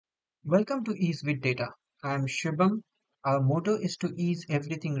Welcome to Ease with Data. I am Shubham. Our motto is to ease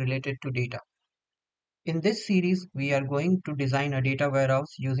everything related to data. In this series, we are going to design a data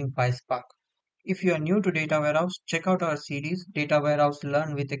warehouse using PySpark. If you are new to data warehouse, check out our series Data Warehouse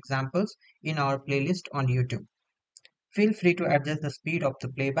Learn with Examples in our playlist on YouTube. Feel free to adjust the speed of the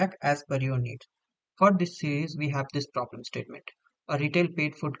playback as per your need. For this series, we have this problem statement. A retail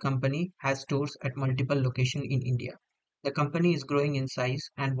pet food company has stores at multiple locations in India. The company is growing in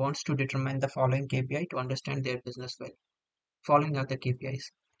size and wants to determine the following KPI to understand their business well. Following are the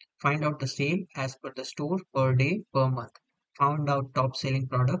KPIs. Find out the sale as per the store per day per month. Find out top selling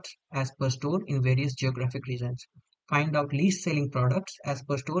products as per store in various geographic regions. Find out least selling products as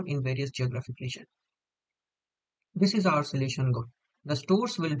per store in various geographic regions. This is our solution goal. The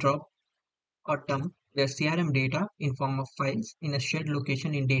stores will drop or dump their CRM data in form of files in a shared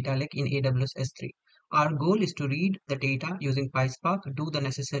location in Data Lake in AWS S3. Our goal is to read the data using PySpark, do the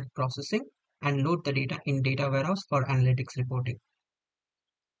necessary processing, and load the data in data warehouse for analytics reporting.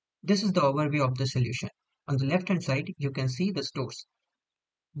 This is the overview of the solution. On the left-hand side, you can see the stores.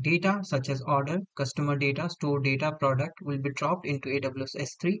 Data such as order, customer data, store data, product will be dropped into AWS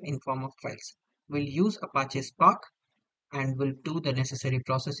S3 in form of files. We'll use Apache Spark and will do the necessary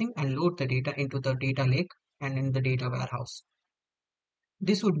processing and load the data into the data lake and in the data warehouse.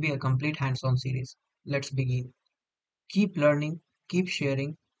 This would be a complete hands-on series. Let's begin. Keep learning, keep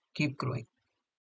sharing, keep growing.